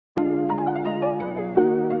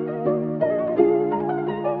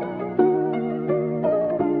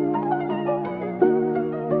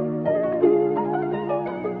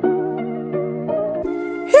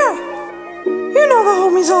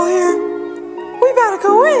homies all here. We better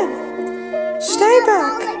go in. Stay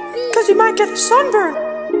back, cause you might get a sunburn.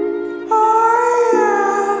 Oh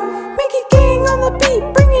yeah. Mickey gang on the beat,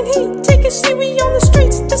 bringing heat. Take a seat, we on the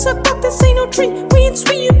streets. This a buck, this ain't no treat. We ain't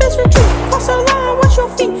sweet, you best retreat. Cross the line, watch your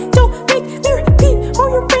feet. Don't make me repeat. All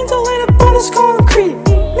your brains will end up on this concrete.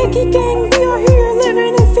 Mickey gang, we are here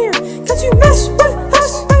living in fear. Cause you mess with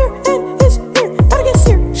us, fire and is near. Gotta get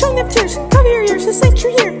seared, showing them tears. Cover your ears, this ain't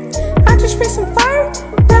your year. I just raised some fire,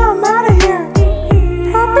 now I'm out of here.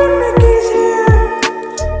 Poppin' Mickey's here.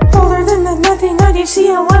 Older than the 1990s, see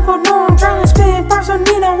a level, no I'm drowning. Spitting bars on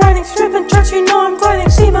Nina, writing, stripping tracks, you know I'm gliding.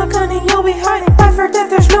 See my cunning, you'll be hiding. Life or death,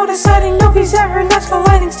 there's no deciding. No peace at her next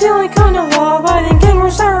colliding. Stealing, kinda law-abiding. Gang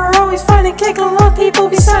rules are always fighting. Kicking along, people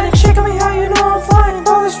beside it. Shaking me how you know I'm flying.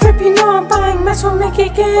 All the strip, you know I'm buying. Mess with Mickey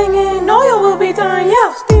gang and all you will be dying.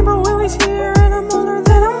 Yeah, Steamboat Willie's here and I'm older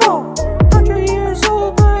than I'm old. 100 years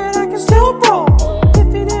old, but I can still roll.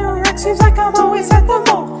 If it interacts, seems like I'm always at the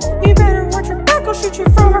mall. You better watch your back, I'll shoot you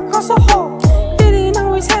from across the hall. Didn't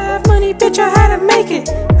always have money, bitch, I had to make it.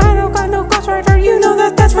 I don't got no ghostwriter, you know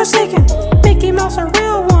that that's forsaken. Mickey Mouse a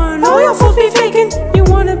real one, all your fools be faking. You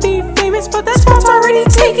wanna be famous, but that spot's already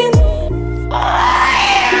taken. I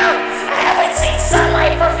haven't seen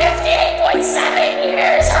sunlight for 58.7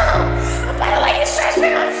 years. But like this trash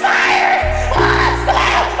been on fire.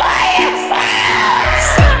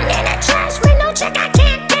 Sitting in a trash with no check I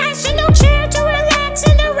can't cash, and no chair to relax,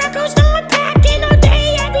 and the records not packing. All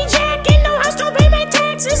day I be jacking, no house don't pay my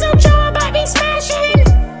taxes, no job I be smashing.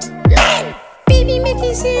 Man, baby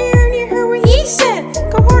Mickey's here and you heard what he said.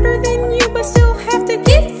 Go harder than you but still have to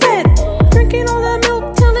get fed. Drinking all the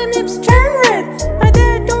milk till the nips turn red. My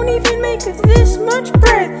dad don't even make this much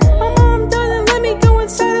bread. My mom doesn't let me go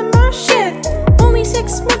inside of my shed. Only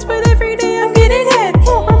 6 months but every day I'm getting head.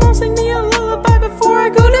 My mom sing me a lullaby before I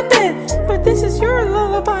go to bed. But this is your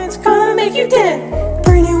lullaby, it's gonna make you dead.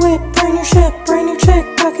 Brand new whip, brand new ship, brand new chick,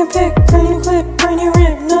 I can pick. Brand new clip, brand new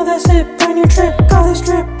rip, no that's it, brand new trip. Got this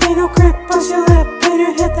drip, ain't no grip, bust your lip. Ain't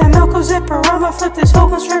new hit that Melco zipper, I'ma flip this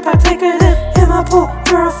whole strip. I take a dip in my pool,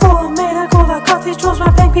 you're a fool, I'm made of gold. I got these tools, my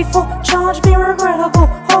bank be full, challenge me regrettable.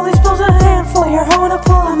 All these bills a handful, you're hoeing a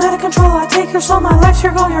pull, I'm out of control. I take your soul, my life's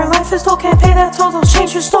your goal, your life is dull, can't pay that toll, those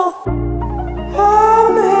chains you stole. Oh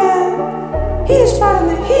man, he's spotting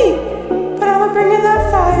the heat, but I'ma bring in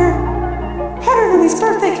that fire. Hotter than these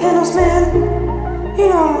birthday candles, man. You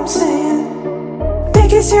know what I'm saying.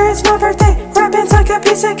 Mickey's here, it's my birthday. Rapping's like a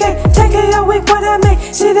piece of cake. 10K a week, what I make.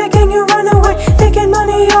 See the gang, you run away. Making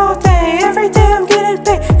money all day. Every day I'm getting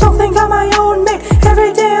paid. Don't think I'm my own mate.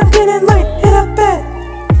 Every day I'm getting laid in a bed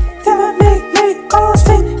that I made all those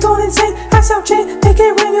fame. Going insane, I sell chain. Make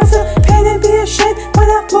it rain, you'll feel pain and be ashamed. When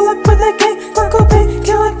I pull up with the gang, Clarko pain.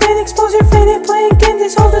 Kill like pain, expose your vein and playing game.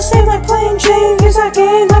 These hoes the same like playing Jane. Use that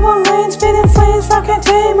game, level lane, spinning flames. Fucking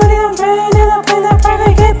tame, money don't drain. And I'm playing that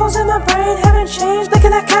private game. Holes in my brain haven't changed.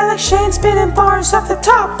 Licking that cat like Shane. Spinning bars off the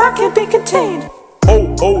top, I can't be contained.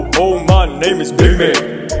 Ho, ho, ho, my name is Big Man.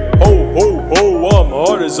 Ho, ho, ho, I'm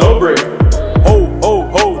hard as a brick. Ho, ho,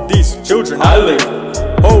 ho, these children I lick.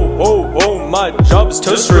 Ho, ho, ho, my job is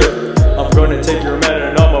to strip. I'm gonna take your man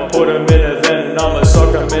and I'ma put him